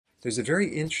There's a very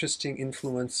interesting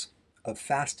influence of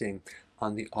fasting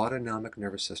on the autonomic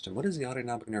nervous system. What is the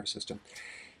autonomic nervous system?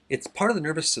 It's part of the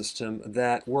nervous system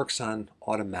that works on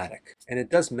automatic, and it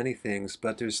does many things,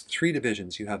 but there's three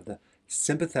divisions. You have the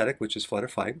sympathetic, which is flight or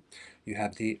fight. You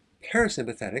have the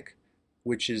parasympathetic,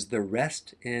 which is the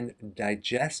rest and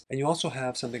digest, and you also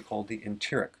have something called the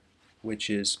enteric, which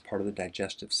is part of the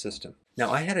digestive system.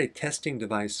 Now, I had a testing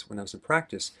device when I was in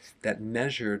practice that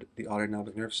measured the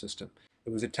autonomic nervous system.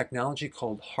 It was a technology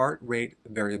called heart rate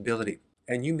variability,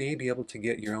 and you may be able to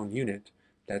get your own unit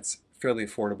that's fairly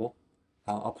affordable.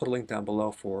 I'll put a link down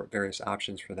below for various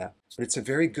options for that. But it's a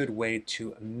very good way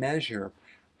to measure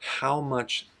how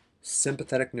much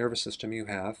sympathetic nervous system you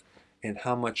have and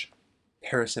how much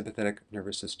parasympathetic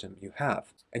nervous system you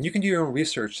have. And you can do your own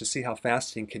research to see how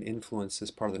fasting can influence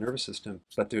this part of the nervous system.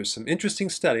 But there's some interesting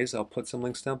studies, I'll put some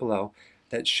links down below,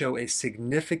 that show a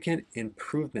significant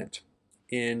improvement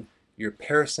in your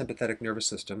parasympathetic nervous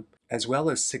system, as well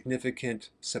as significant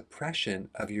suppression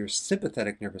of your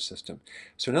sympathetic nervous system.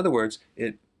 So in other words,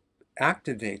 it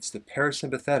activates the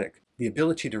parasympathetic, the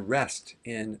ability to rest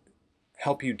and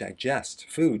help you digest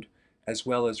food, as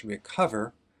well as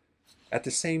recover, at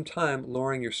the same time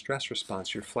lowering your stress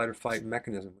response, your flight or fight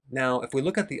mechanism. Now, if we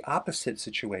look at the opposite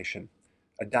situation,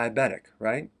 a diabetic,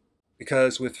 right?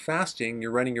 Because with fasting,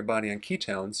 you're running your body on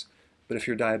ketones, but if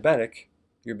you're diabetic,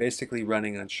 you're basically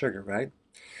running on sugar, right?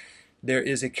 There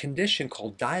is a condition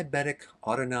called diabetic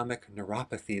autonomic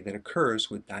neuropathy that occurs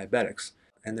with diabetics.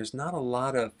 And there's not a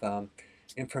lot of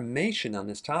information on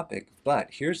this topic, but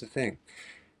here's the thing.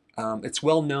 It's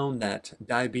well known that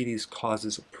diabetes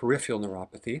causes peripheral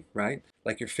neuropathy, right?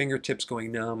 Like your fingertips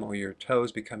going numb or your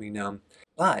toes becoming numb.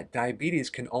 But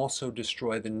diabetes can also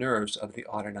destroy the nerves of the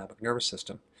autonomic nervous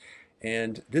system.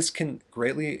 And this can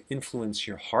greatly influence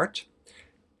your heart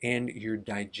and your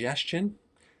digestion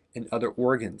and other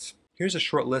organs. Here's a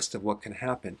short list of what can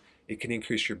happen. It can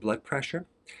increase your blood pressure.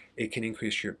 It can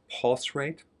increase your pulse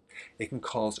rate. It can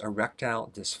cause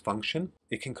erectile dysfunction.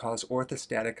 It can cause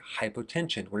orthostatic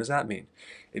hypotension. What does that mean?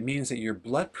 It means that your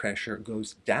blood pressure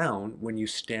goes down when you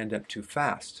stand up too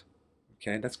fast.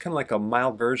 Okay, that's kind of like a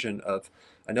mild version of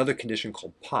another condition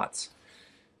called POTS,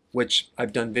 which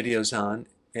I've done videos on,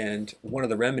 and one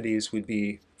of the remedies would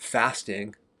be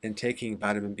fasting and taking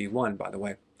vitamin B1, by the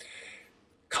way.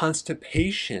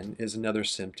 Constipation is another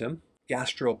symptom.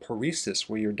 Gastroparesis,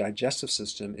 where your digestive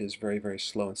system is very, very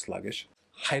slow and sluggish.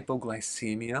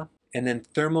 Hypoglycemia, and then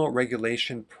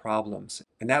thermoregulation problems.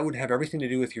 And that would have everything to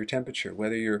do with your temperature,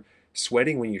 whether you're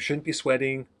sweating when you shouldn't be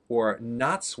sweating or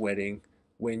not sweating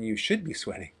when you should be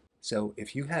sweating. So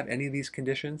if you have any of these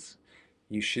conditions,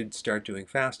 you should start doing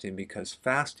fasting, because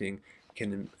fasting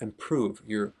can improve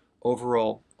your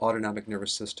overall autonomic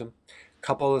nervous system. A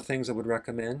couple of things I would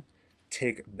recommend: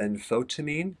 take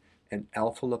benfotiamine and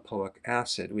alpha lipoic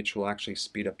acid, which will actually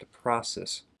speed up the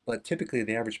process. But typically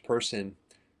the average person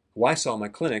who I saw in my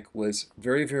clinic was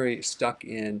very, very stuck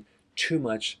in too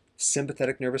much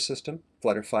sympathetic nervous system,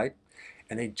 flight or fight,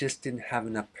 and they just didn't have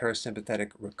enough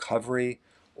parasympathetic recovery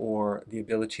or the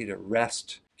ability to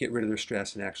rest, get rid of their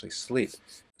stress, and actually sleep.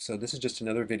 So this is just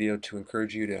another video to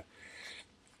encourage you to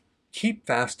keep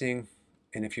fasting.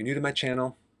 And if you're new to my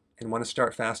channel and want to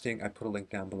start fasting, I put a link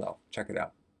down below. Check it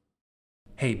out.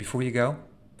 Hey, before you go,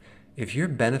 if you're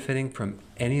benefiting from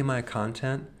any of my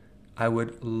content, I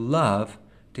would love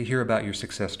to hear about your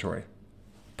success story.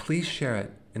 Please share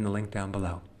it in the link down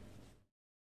below.